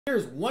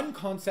There's one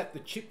concept the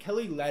Chip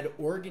Kelly-led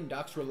Oregon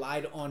Ducks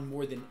relied on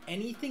more than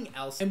anything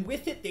else, and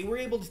with it, they were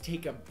able to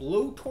take a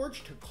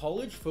blowtorch to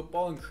college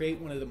football and create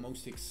one of the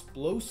most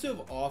explosive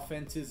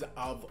offenses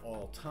of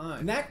all time.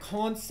 And that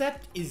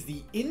concept is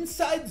the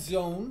inside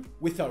zone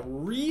with a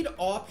read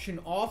option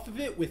off of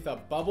it with a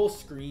bubble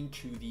screen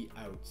to the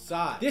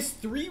outside. This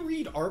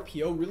 3-read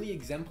RPO really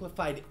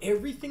exemplified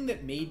everything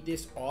that made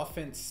this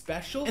offense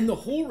special, and the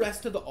whole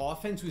rest of the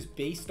offense was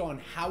based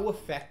on how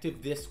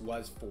effective this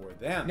was for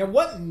them. Now,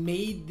 what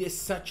made this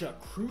such a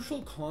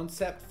crucial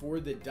concept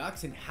for the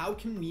Ducks, and how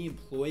can we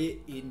employ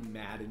it in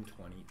Madden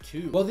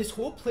 22? Well, this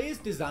whole play is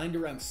designed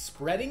around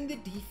spreading the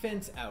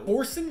defense out,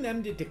 forcing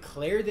them to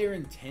declare their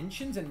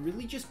intentions, and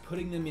really just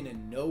putting them in a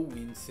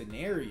no-win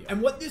scenario.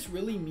 And what this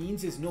really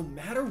means is no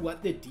matter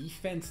what the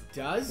defense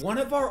does, one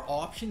of our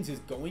options is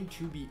going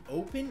to be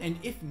open, and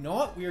if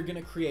not, we are going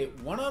to create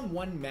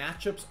one-on-one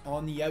matchups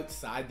on the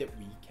outside that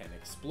we can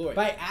exploit.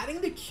 By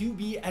adding the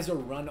QB as a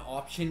run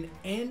option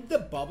and the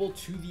bubble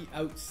to the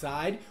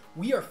outside,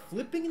 we are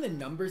flipping the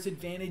numbers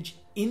advantage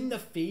in the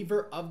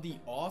favor of the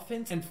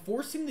offense and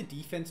forcing the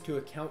defense to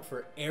account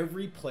for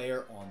every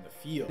player on the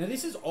field. Now,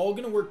 this is all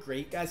going to work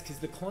great, guys, because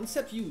the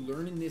concept you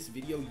learn in this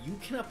video, you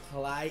can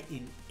apply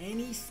in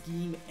any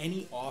scheme,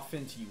 any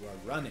offense you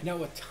are running.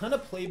 Now, a ton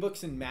of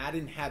playbooks in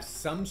Madden have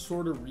some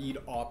sort of read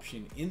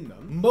option in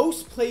them.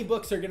 Most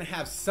playbooks are going to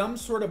have some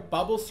sort of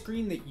bubble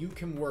screen that you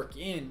can work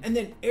in, and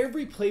then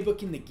every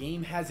playbook in the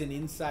game has an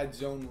inside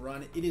zone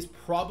run. It is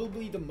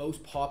probably the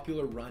most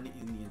popular run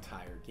in the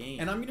entire game.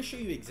 And I'm going to show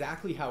you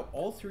exactly how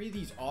all three of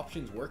these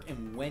options work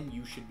and when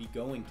you should be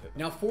going to.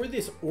 Now, for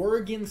this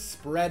Oregon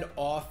spread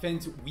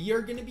offense, we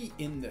are going to be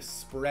in the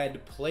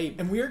spread play,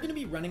 and we are going to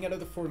be running out of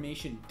the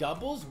formation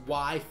doubles,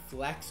 Y,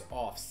 flex,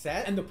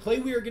 offset. And the play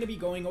we are going to be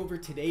going over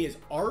today is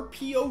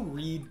RPO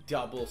read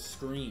double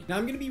screen. Now,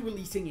 I'm going to be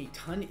releasing a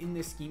ton in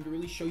this scheme to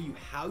really show you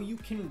how you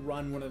can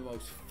run one of the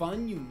most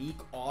fun, unique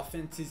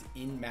offenses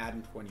in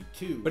Madden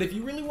 22. But if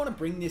you really want to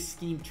bring this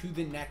scheme to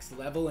the next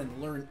level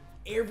and learn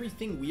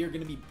everything we are going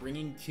to be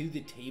bringing to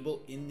the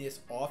table in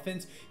this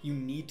offense, you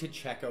need to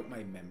check out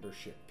my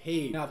membership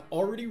page. Now, I've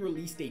already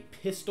released a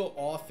pistol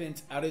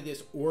offense out of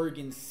this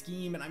Oregon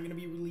scheme, and I'm going to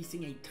be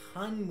releasing a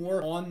ton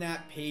more on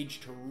that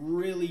page to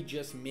really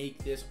just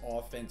make this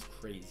offense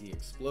crazy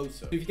explosive.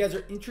 So if you guys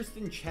are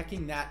interested in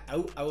checking that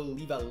out, I will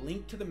leave a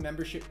link to the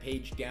membership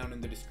page down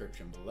in the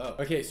description below.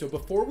 Okay, so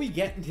before we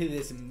get into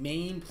this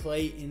main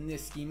play in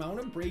this scheme, I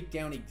want to break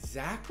down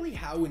exactly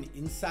how an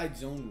inside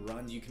zone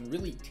runs. You can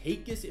really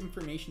take this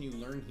information you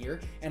learn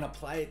here and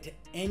apply it to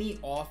any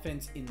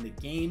offense in the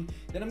game.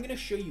 Then I'm going to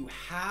show you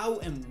how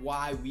and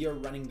why we are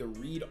running the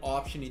read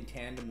option in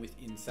tandem with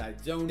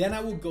inside zone. Then I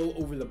will go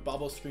over the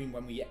bubble screen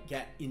when we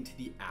get into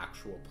the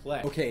actual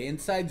play. Okay,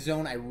 inside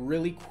zone, I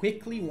really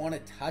quickly want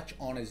to touch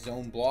on a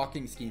zone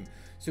blocking scheme.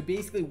 So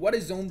basically what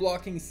a zone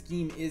blocking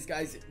scheme is,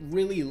 guys,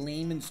 really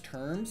layman's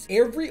terms,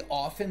 every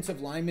offensive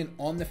lineman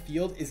on the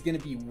field is going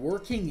to be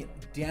working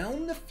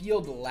down the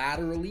field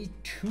laterally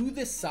to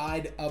the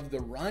side of the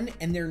run,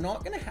 and they're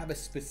not going to have a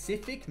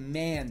specific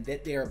man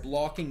that they're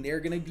blocking. They're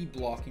going to be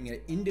blocking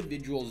an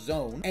individual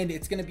zone, and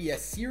it's going to be a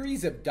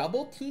series of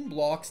double team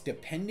blocks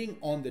depending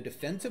on the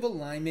defensive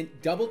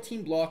alignment. Double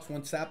team blocks,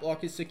 once that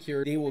block is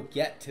secured, they will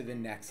get to the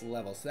next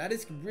level. So that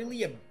is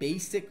really a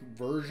basic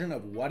version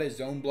of what a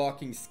zone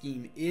blocking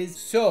scheme is.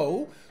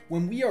 So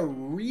when we are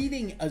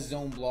reading a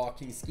zone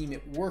blocking scheme,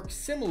 it works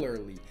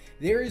similarly.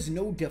 There is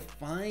no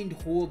defined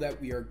hole that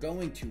we are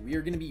going to. We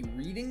are going to be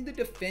reading the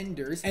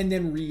defenders and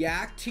then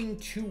reacting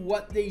to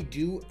what they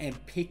do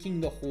and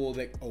picking the hole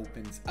that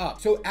opens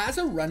up. So as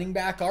a running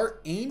back, our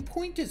aim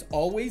point is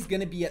always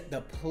going to be at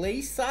the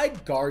play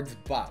side guard's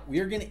butt. We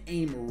are going to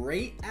aim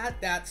right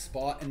at that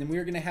spot, and then we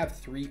are going to have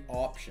three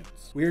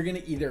options. We are going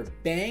to either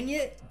bang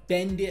it,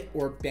 bend it,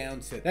 or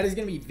bounce it. That is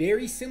going to be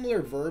very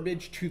similar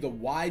verbiage to the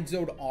wide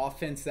zone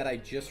offense that I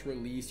just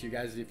released. You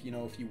guys, if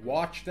you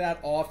watch that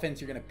offense,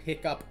 you're going to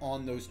pick up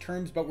on those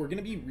terms, but we're going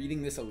to be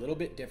reading this a little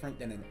bit different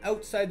than an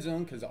outside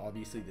zone because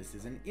obviously this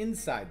is an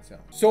inside zone.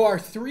 So our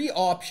three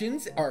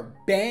options are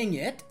bang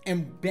it,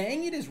 and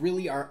bang it is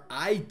really our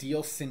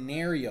ideal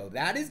scenario.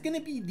 That is going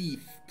to be the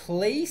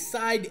play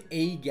side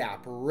A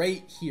gap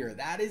right here.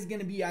 That is going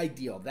to be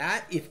ideal.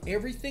 That, if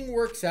everything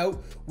works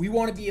out, we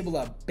want to be able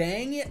to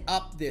bang it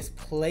up this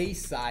play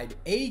side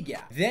A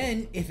gap.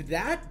 Then if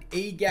that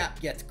A gap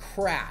gets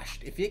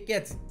crashed, if it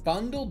gets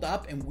bundled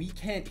up and we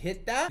can't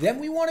hit that, then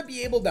we want to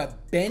be able to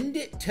bend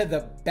it to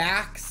the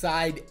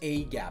backside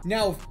A gap.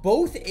 Now, if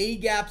both A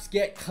gaps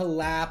get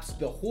collapsed,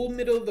 the whole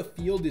middle of the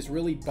field is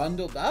really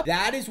bundled up,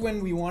 that is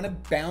when we want to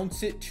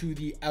bounce it to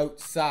the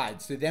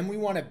outside. So then we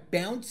want to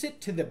bounce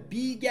it to the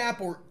B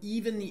gap or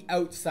even the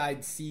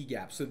outside C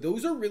gap. So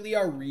those are really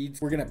our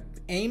reads. We're going to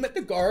aim at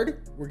the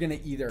guard. We're going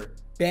to either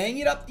bang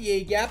it up the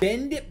A-gap,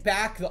 bend it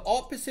back the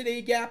opposite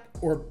A-gap,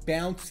 or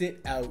bounce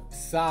it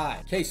outside.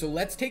 Okay, so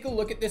let's take a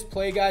look at this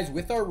play, guys,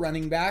 with our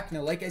running back.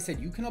 Now, like I said,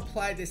 you can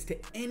apply this to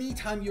any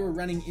time you are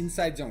running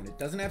inside zone. It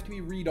doesn't have to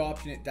be read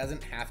option. It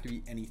doesn't have to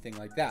be anything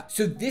like that.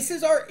 So this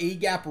is our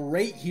A-gap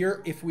right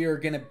here if we are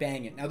gonna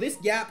bang it. Now, this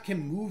gap can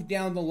move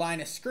down the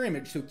line of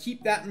scrimmage, so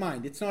keep that in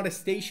mind. It's not a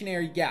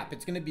stationary gap.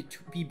 It's gonna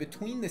be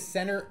between the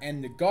center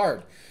and the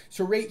guard.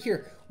 So right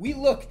here, we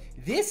look,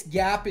 this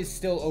gap is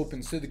still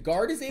open. So the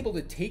guard is able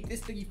to take this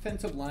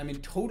defensive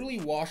lineman, totally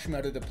wash him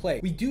out of the play.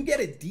 We do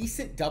get a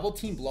decent double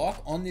team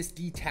block on this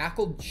D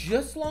tackle,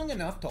 just long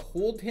enough to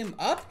hold him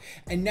up.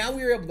 And now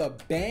we're able to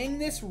bang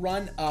this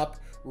run up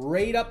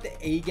right up the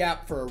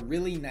A-gap for a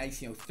really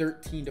nice,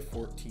 13 to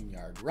 14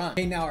 yard run.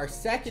 Okay, now our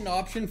second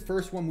option,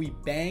 first one we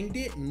banged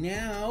it.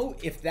 Now,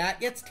 if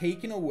that gets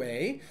taken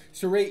away,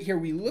 so right here,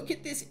 we look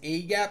at this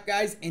A-gap,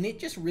 guys, and it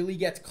just really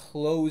gets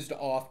closed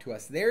off to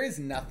us. There is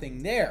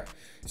nothing there.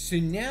 So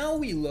now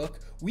we look,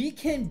 we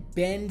can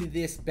bend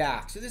this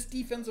back. So this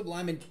defensive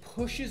lineman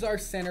pushes our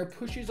center,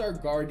 pushes our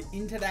guard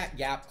into that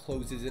gap,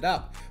 closes it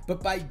up.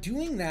 But by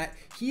doing that,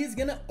 he is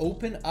gonna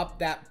open up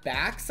that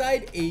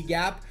backside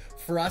A-gap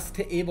for us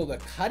to able to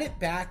cut it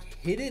back,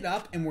 hit it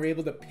up, and we're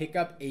able to pick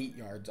up 8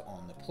 yards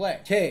on the play.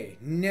 Okay,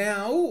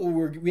 now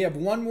we have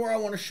one more I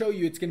want to show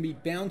you. It's going to be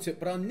bounce it,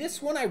 but on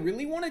this one, I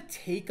really want to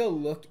take a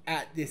look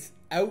at this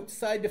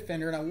outside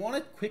defender, and I want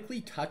to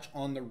quickly touch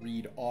on the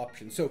read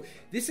option. So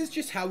this is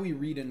just how we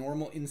read a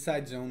normal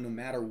inside zone, no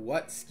matter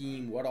what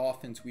scheme, what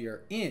offense we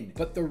are in.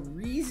 But the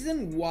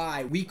reason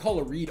why we call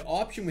a read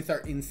option with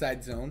our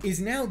inside zone is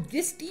now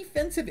this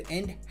defensive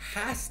end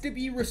has to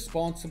be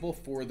responsible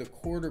for the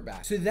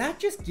quarterback. So that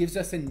just gives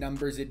us a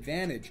numbers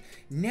advantage.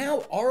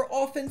 Now our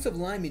offensive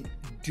linemen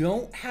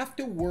don't have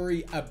to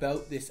worry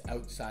about this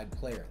outside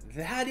player.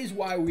 That is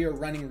why we are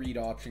running read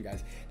option,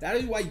 guys. That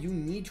is why you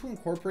need to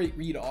incorporate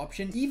read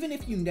option even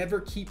if you never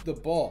keep the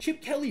ball.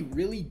 Chip Kelly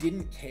really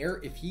didn't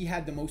care if he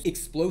had the most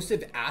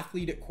explosive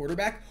athlete at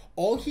quarterback.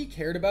 All he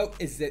cared about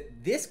is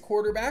that this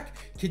quarterback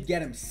could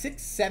get him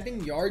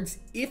 6-7 yards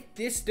if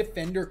this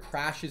defender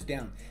crashes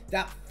down.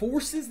 That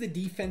forces the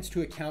defense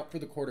to account for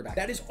the quarterback.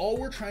 That is all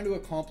we're trying to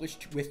accomplish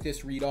with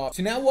this read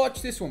option. So now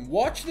watch this one.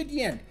 Watch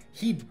the end.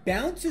 He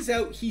bounces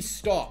out, he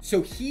stops.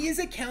 So he is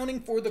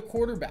accounting for the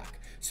quarterback.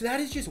 So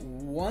that is just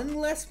one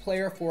less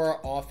player for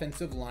our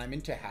offensive lineman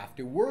to have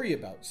to worry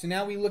about. So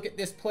now we look at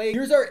this play.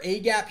 Here's our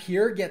A-gap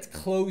here, gets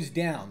closed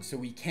down, so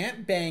we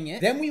can't bang it.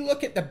 Then we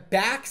look at the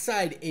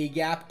backside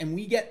A-gap, and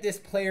we get this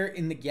player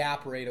in the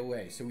gap right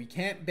away. So we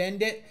can't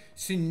bend it.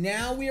 So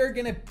now we are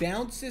gonna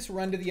bounce this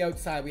run to the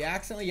outside. We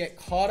accidentally get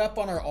caught up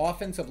on our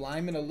offensive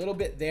lineman a little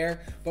bit there,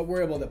 but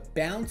we're able to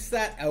bounce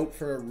that out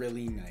for a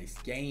really nice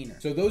gainer.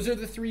 So those are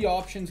the three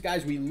options,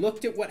 guys. We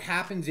looked at what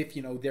happens if,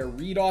 their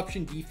read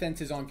option defense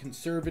is on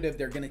conservative.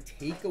 They're going to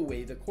take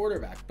away the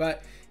quarterback.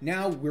 But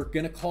now we're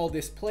going to call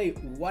this play.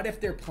 What if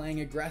they're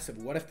playing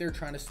aggressive? What if they're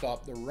trying to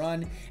stop the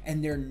run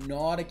and they're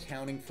not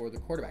accounting for the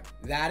quarterback?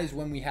 That is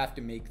when we have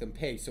to make them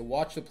pay. So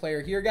watch the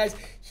player here, guys.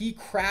 He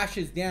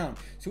crashes down.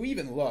 So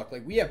even look,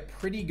 like we have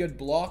pretty good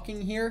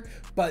blocking here,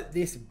 but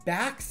this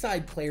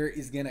backside player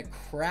is going to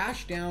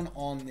crash down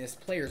on this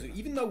player. So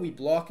even though we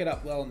block it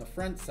up well on the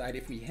front side,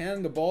 if we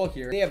hand the ball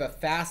here, they have a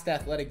fast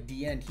athletic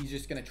D end. He's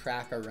just going to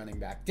track our running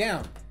back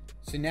down.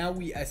 So now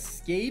we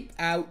escape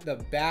out the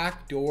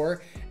back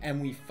door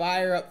and we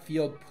fire up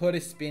field, put a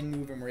spin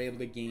move, and we're able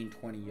to gain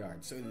 20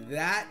 yards. So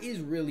that is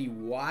really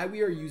why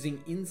we are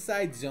using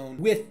inside zone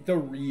with the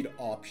read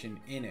option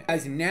in it.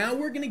 Guys, now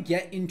we're going to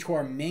get into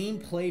our main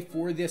play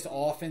for this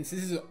offense.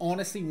 This is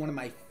honestly one of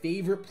my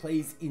favorite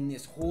plays in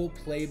this whole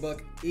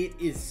playbook. It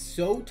is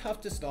so tough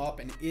to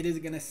stop and it is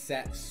going to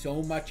set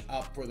so much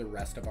up for the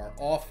rest of our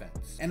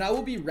offense. And I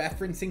will be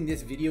referencing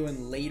this video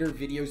in later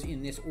videos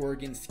in this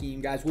Oregon scheme,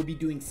 guys. We'll be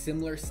doing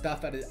similar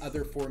stuff at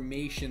other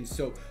formations.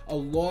 So a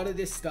lot of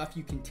this stuff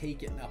you can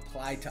take it and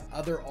apply to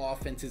other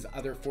offenses,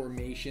 other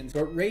formations.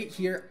 But right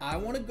here, I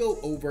want to go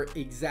over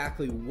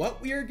exactly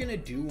what we are going to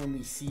do when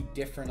we see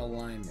different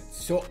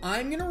alignments. So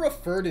I'm going to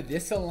refer to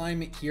this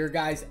alignment here,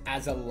 guys,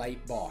 as a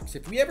light box.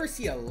 If we ever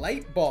see a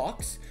light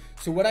box,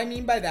 so what I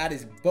mean by that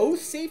is both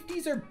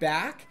safeties are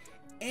back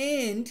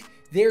and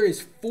there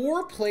is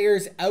 4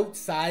 players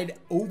outside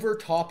over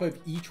top of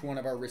each one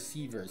of our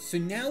receivers. So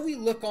now we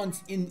look on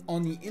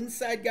the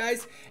inside,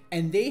 guys,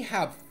 and they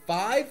have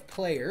 5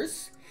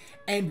 players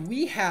and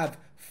we have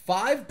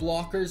 5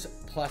 blockers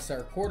plus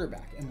our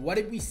quarterback. And what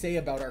did we say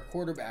about our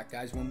quarterback,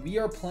 guys? When we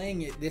are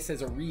playing this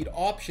as a read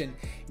option,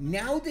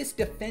 now this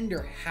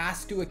defender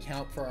has to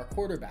account for our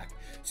quarterback.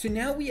 So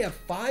now we have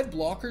 5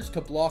 blockers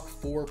to block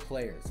 4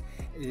 players.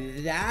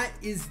 That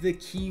is the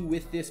key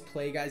with this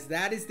play, guys.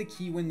 That is the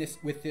key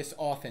with this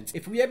offense.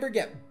 If we ever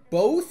get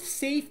both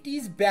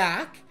safeties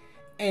back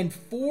and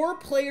 4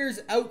 players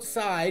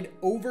outside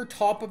over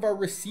top of our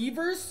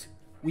receivers,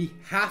 we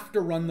have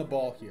to run the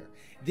ball here.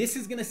 This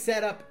is going to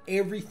set up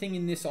everything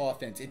in this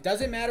offense. It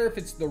doesn't matter if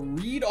it's the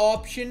read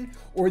option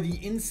or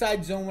the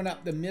inside zone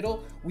up the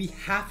middle. We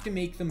have to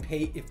make them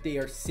pay if they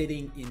are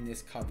sitting in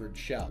this covered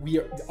shell.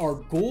 Our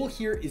goal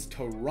here is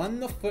to run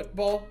the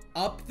football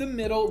up the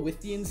middle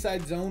with the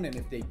inside zone, and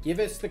if they give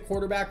us the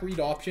quarterback read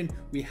option,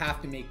 we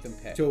have to make them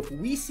pay. So if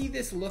we see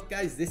this look,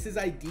 guys, this is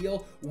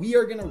ideal. We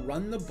are going to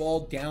run the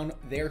ball down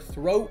their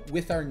throat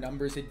with our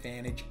numbers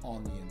advantage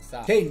on the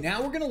inside. Okay,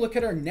 now we're going to look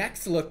at our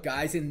next look,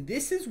 guys, and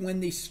this is when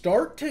they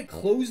start to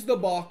close the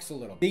box a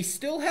little. They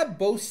still have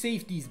both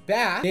safeties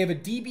back. They have a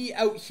DB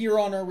out here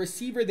on our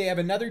receiver. They have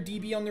another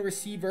DB on the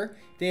receiver.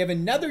 They have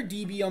another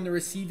DB on the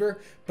receiver.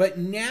 But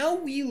now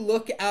we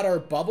look at our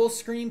bubble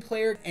screen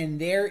player, and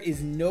there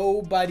is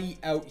nobody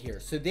out here.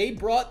 So they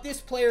brought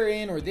this player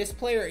in, or this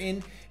player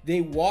in.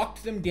 They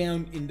walked them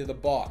down into the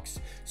box.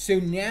 So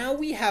now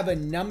we have a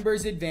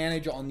numbers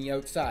advantage on the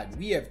outside.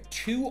 We have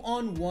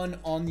 2-on-1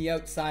 on the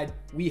outside.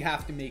 We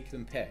have to make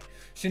them pay.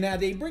 So now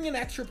they bring an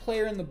extra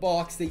player in the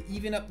box. They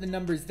even up the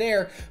numbers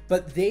there,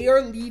 but they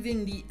are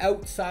leaving the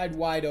outside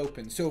wide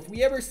open. So if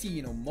we ever see,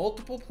 you know,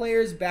 multiple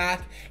players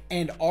back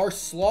and our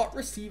slot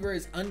receiver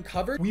is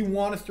uncovered, we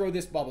want to throw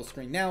this bubble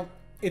screen. Now,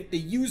 if the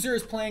user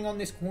is playing on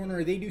this corner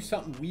or they do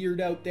something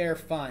weird out there,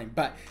 fine.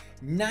 But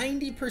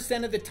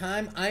 90% of the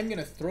time, I'm going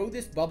to throw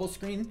this bubble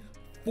screen,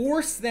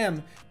 force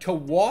them to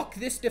walk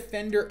this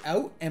defender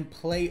out and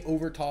play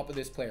over top of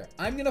this player.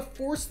 I'm going to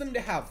force them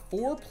to have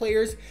 4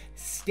 players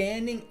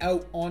standing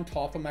out on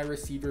top of my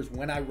receivers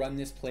when I run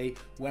this play,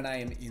 when I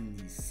am in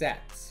these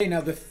sets. Okay,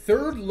 now the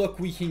third look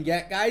we can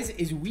get, guys,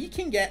 is we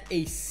can get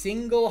a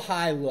single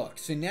high look.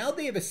 So now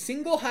they have a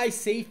single high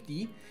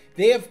safety.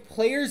 They have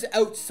players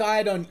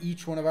outside on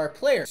each one of our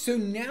players. So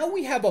now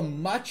we have a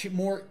much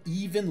more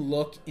even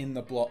look in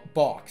the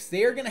box.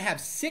 They are going to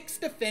have 6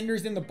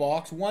 defenders in the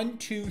box. 1,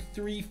 2,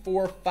 3,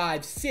 4,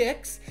 5,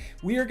 6.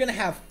 We are going to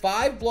have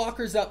 5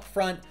 blockers up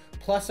front,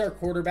 plus our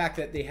quarterback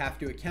that they have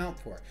to account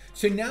for.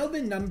 So now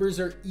the numbers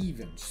are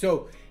even.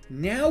 So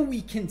now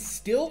we can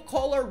still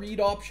call our read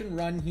option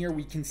run here.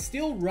 We can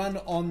still run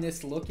on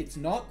this look. It's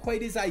not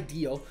quite as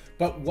ideal,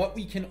 but what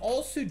we can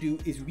also do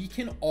is we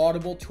can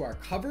audible to our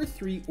cover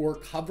 3 or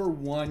cover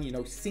 1, you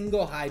know,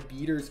 single high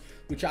beaters,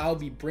 which I'll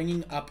be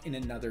bringing up in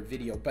another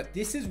video. But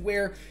this is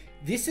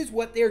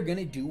what they're going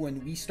to do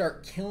when we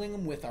start killing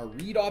them with our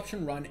read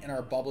option run and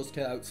our bubbles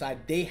to the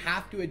outside. They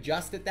have to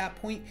adjust at that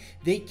point.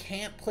 They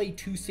can't play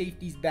 2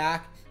 safeties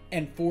back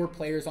and 4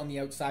 players on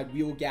the outside.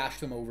 We will gash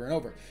them over and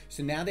over.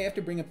 So now they have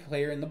to bring a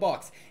player in the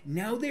box.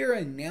 Now they're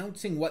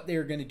announcing what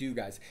they're going to do,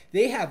 guys.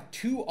 They have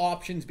 2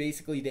 options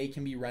basically they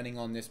can be running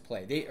on this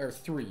play. They are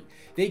 3.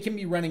 They can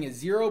be running a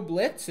 0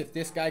 blitz. If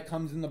this guy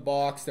comes in the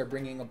box, they're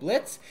bringing a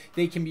blitz.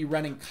 They can be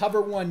running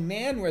cover 1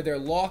 man where they're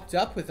locked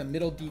up with a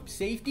middle deep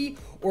safety,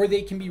 or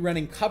they can be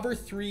running cover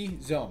 3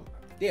 zone.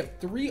 They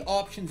have 3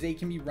 options they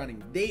can be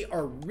running. They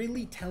are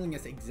really telling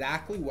us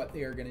exactly what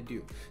they are going to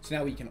do. So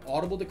now we can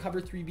audible to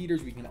cover 3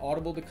 beaters, we can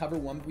audible to cover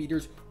 1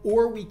 beaters,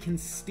 or we can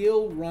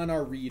still run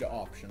our read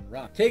option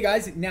run. Okay,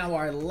 guys, now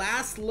our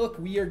last look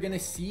we are going to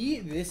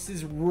see, this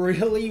is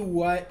really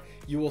what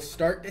you will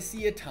start to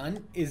see a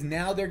ton, is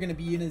now they're going to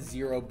be in a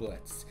 0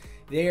 blitz.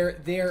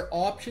 Their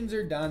options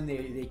are done.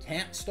 They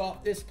can't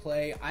stop this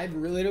play. I've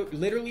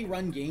literally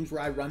run games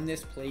where I run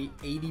this play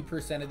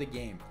 80% of the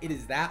game. It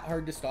is that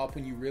hard to stop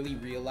when you really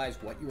realize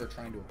what you are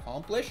trying to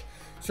accomplish.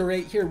 So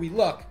right here we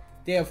look,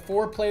 they have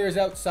 4 players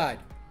outside.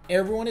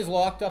 Everyone is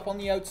locked up on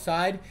the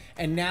outside,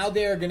 and now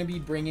they're going to be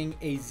bringing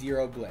a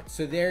 0 blitz.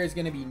 So there is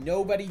going to be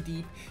nobody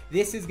deep.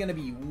 This is going to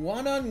be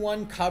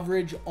one-on-one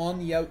coverage on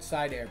the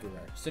outside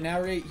everywhere. So now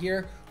right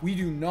here, we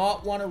do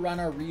not want to run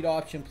our read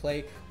option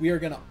play. We are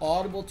going to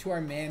audible to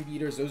our man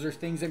beaters. Those are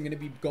things I'm going to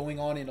be going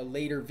on in a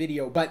later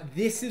video, but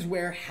this is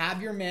where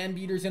have your man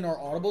beaters in our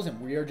audibles,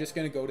 and we are just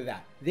going to go to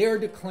that. They're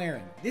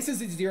declaring this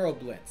is a 0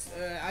 blitz.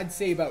 I'd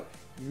say about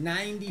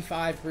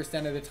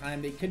 95% of the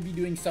time. They could be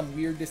doing some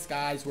weird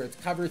disguise where it's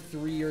cover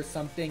 3 or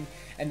something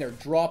and they're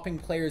dropping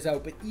players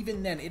out, but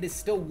even then it is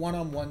still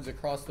one-on-ones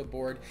across the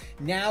board.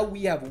 Now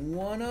we have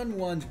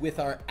one-on-ones with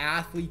our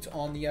athletes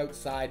on the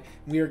outside.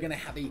 We are going to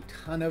have a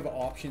ton of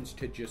options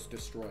to just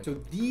destroy.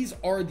 So these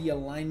are the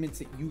alignments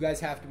that you guys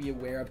have to be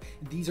aware of.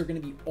 These are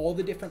going to be all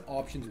the different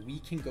options we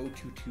can go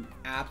to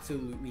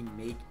absolutely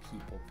make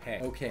people pay.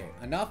 Okay,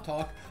 enough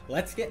talk.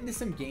 Let's get into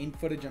some game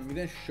footage. I'm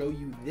going to show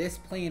you this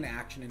play in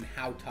action and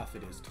how tough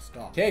it is to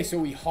stop. Okay, so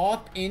we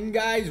hop in,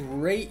 guys,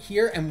 right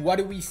here, and what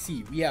do we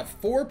see? We have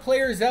 4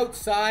 players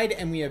outside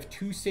and we have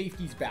 2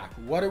 safeties back.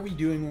 What are we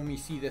doing when we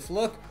see this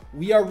look?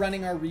 We are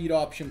running our read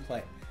option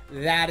play.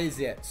 That is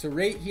it. So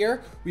right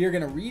here, we are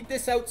going to read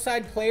this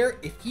outside player.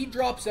 If he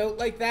drops out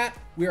like that,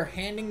 we are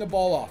handing the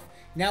ball off.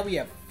 Now we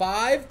have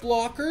 5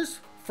 blockers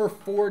for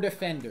 4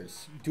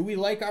 defenders. Do we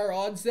like our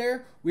odds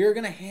there? We are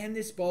going to hand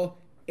this ball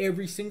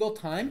every single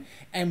time,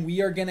 and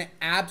we are going to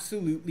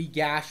absolutely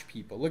gash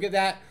people. Look at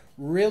that.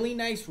 Really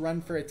nice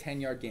run for a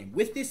 10-yard game.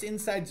 With this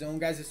inside zone,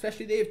 guys,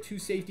 especially they have 2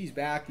 safeties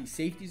back. These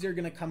safeties are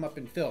going to come up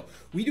and fill.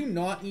 We do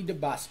not need to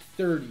bust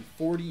 30,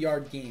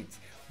 40-yard gains.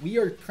 we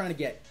are trying to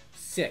get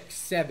 6,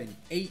 7,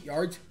 8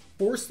 yards,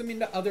 force them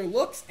into other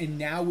looks, and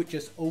now it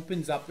just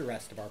opens up the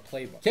rest of our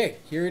playbook. Okay,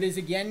 here it is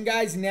again,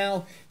 guys.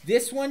 Now,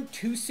 this one,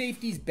 2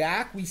 safeties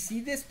back. We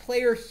see this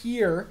player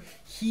here.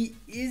 He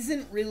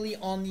isn't really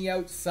on the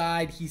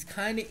outside. He's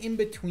kind of in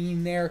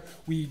between there.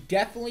 We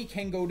definitely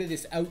can go to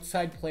this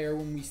outside player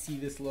when we see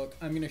this look.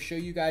 I'm going to show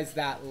you guys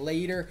that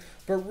later.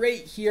 But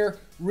right here,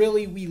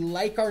 really, we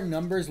like our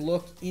numbers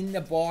look in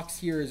the box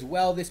here as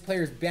well. This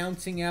player's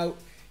bouncing out.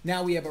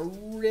 Now we have a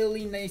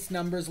really nice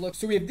numbers look.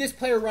 So we have this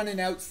player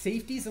running out,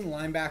 safeties and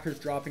linebackers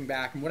dropping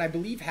back. And what I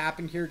believe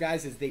happened here,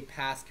 guys, is they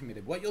pass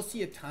committed. What you'll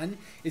see a ton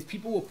is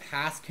people will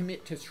pass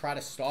commit to try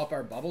to stop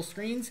our bubble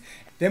screens.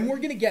 Then we're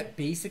going to get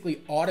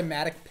basically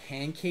automatic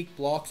pancake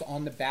blocks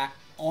on the back,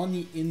 on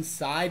the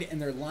inside,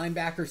 and their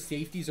linebacker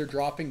safeties are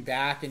dropping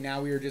back. And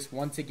now we are just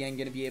once again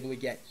going to be able to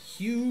get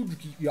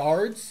huge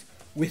yards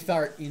with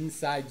our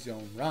inside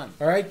zone run.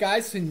 All right,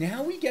 guys, so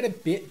now we get a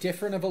bit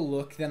different of a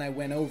look than I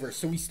went over.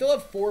 So we still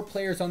have 4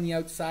 players on the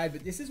outside,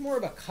 but this is more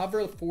of a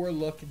cover 4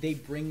 look. They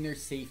bring their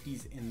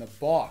safeties in the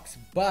box.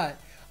 But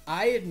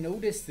I had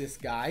noticed this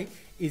guy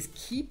is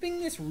keeping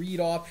this read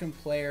option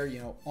player, you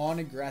know, on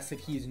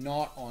aggressive. He is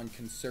not on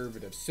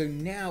conservative. So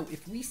now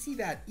if we see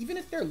that, even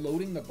if they're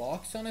loading the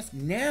box on us,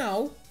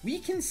 now we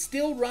can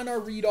still run our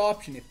read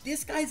option. If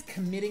this guy's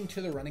committing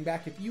to the running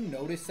back, if you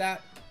notice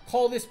that,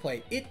 call this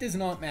play. It does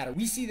not matter.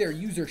 We see their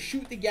user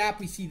shoot the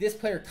gap. We see this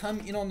player come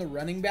in on the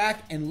running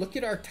back, and look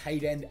at our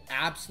tight end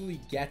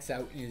absolutely gets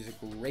out and is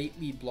a great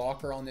lead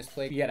blocker on this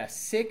play. We had a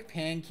sick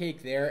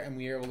pancake there, and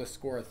we were able to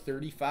score a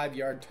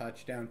 35-yard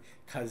touchdown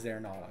because they're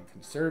not on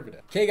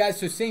conservative. Okay, guys,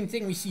 so same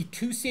thing. We see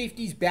 2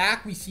 safeties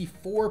back. We see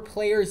 4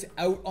 players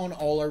out on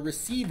all our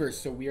receivers.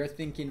 So we are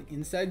thinking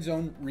inside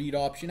zone, read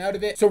option out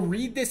of it. So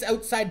read this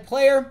outside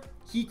player.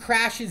 He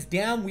crashes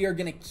down. We are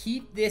going to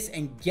keep this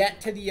and get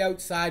to the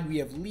outside. We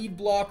have lead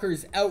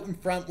blockers out in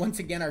front. Once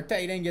again, our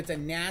tight end gets a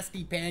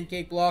nasty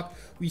pancake block.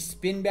 We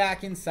spin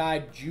back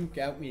inside, juke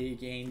out. We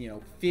gain, you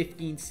know,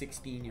 15,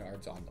 16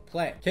 yards on the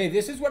play. Okay,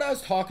 this is what I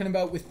was talking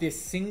about with this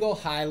single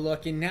high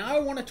look. And now I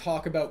want to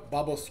talk about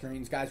bubble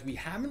screens, guys. We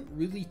haven't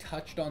really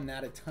touched on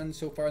that a ton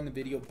so far in the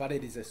video, but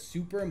it is a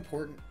super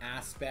important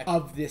aspect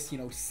of this, you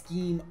know,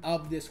 scheme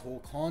of this whole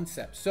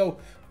concept. So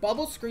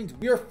bubble screens,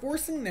 we are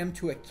forcing them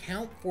to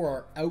account for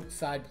our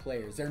outside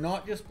players. They're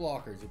not just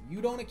blockers. If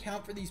you don't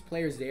account for these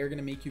players, they are going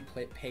to make you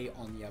pay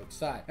on the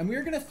outside. And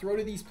we're going to throw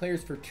to these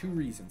players for 2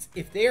 reasons.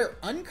 If they are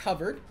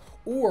uncovered,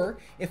 or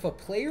if a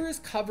player is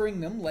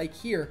covering them like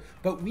here,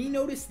 but we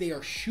notice they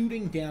are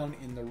shooting down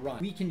in the run,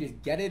 we can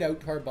just get it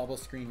out to our bubble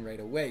screen right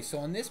away. So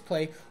on this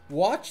play,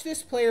 watch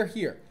this player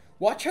here.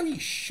 Watch how he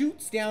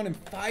shoots down and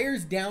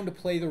fires down to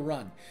play the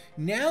run.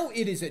 Now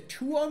it is a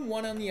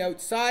 2-on-1 on the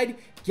outside.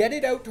 Get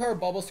it out to our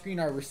bubble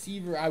screen. Our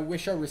receiver, I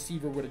wish our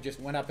receiver would have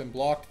just went up and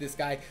blocked this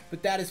guy,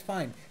 but that is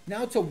fine.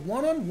 Now it's a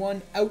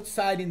 1-on-1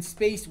 outside in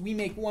space. We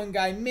make one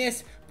guy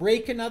miss,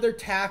 break another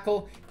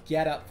tackle,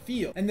 get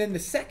upfield. And then the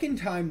second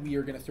time we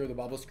are going to throw the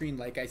bubble screen,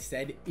 like I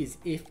said, is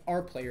if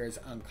our player is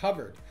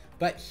uncovered.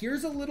 But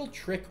here's a little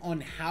trick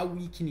on how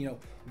we can, you know,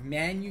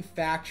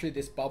 manufacture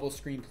this bubble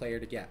screen player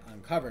to get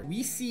uncovered.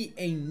 We see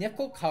a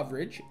nickel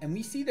coverage, and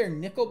we see their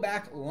nickel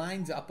back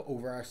lines up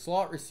over our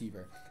slot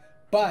receiver.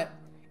 But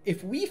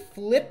if we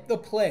flip the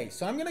play,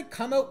 so I'm going to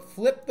come out,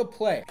 flip the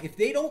play. If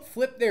they don't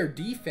flip their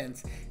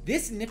defense,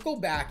 this nickel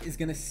back is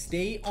going to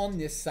stay on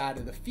this side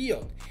of the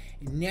field.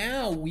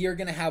 Now we are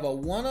going to have a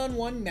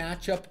 1-on-1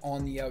 matchup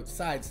on the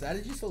outside. So that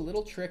is just a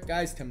little trick,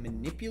 guys, to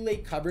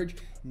manipulate coverage.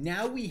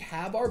 Now we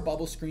have our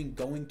bubble screen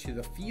going to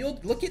the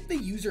field. Look at the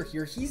user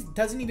here. He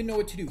doesn't even know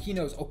what to do. He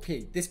knows,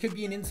 okay, this could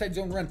be an inside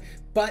zone run,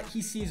 but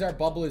he sees our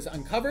bubble is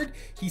uncovered.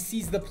 He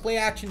sees the play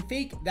action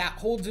fake that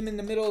holds him in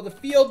the middle of the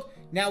field.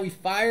 Now we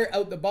fire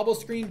out the bubble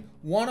screen,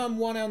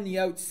 1-on-1 on the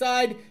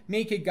outside,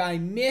 make a guy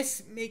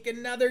miss, make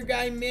another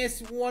guy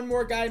miss, one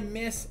more guy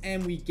miss,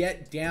 and we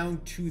get down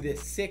to the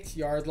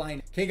 6-yard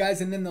line. Okay, guys,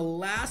 and then the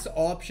last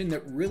option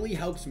that really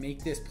helps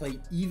make this play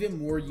even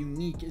more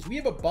unique is we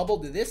have a bubble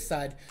to this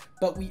side,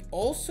 but we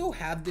also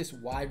have this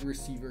wide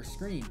receiver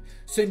screen.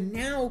 So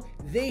now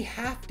they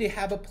have to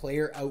have a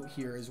player out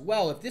here as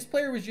well. If this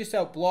player was just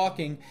out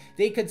blocking,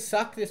 they could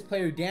suck this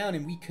player down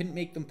and we couldn't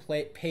make them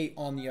pay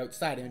on the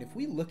outside. I mean, if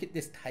we look at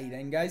this tight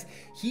end, guys,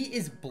 he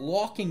is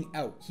blocking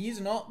out. He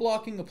is not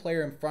blocking the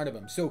player in front of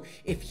him. So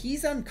if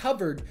he's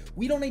uncovered,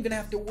 we don't even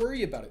have to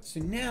worry about it. So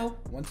now,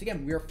 once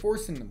again, we are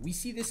forcing them. We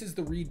see this as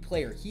the read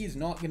player. He is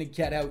not going to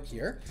get out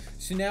here.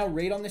 So now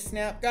right on the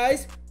snap,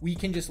 guys, we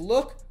can just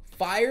look,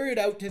 fire it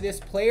out to this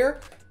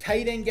player.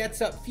 Tight end gets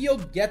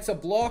upfield, gets a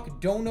block,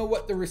 don't know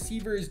what the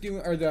receiver is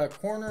doing or the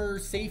corner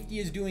safety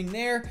is doing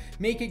there,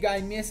 make a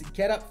guy miss,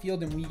 get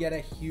upfield, and we get a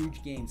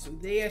huge gain. So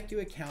they have to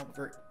account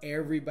for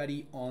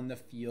everybody on the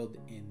field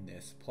in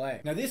this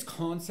play. Now this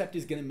concept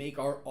is going to make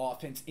our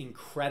offense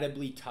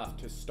incredibly tough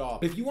to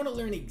stop. But if you want to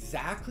learn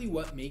exactly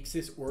what makes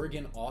this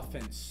Oregon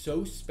offense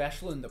so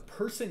special and the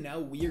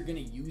personnel we are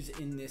going to use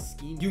in this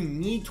scheme, you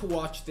need to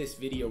watch this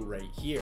video right here.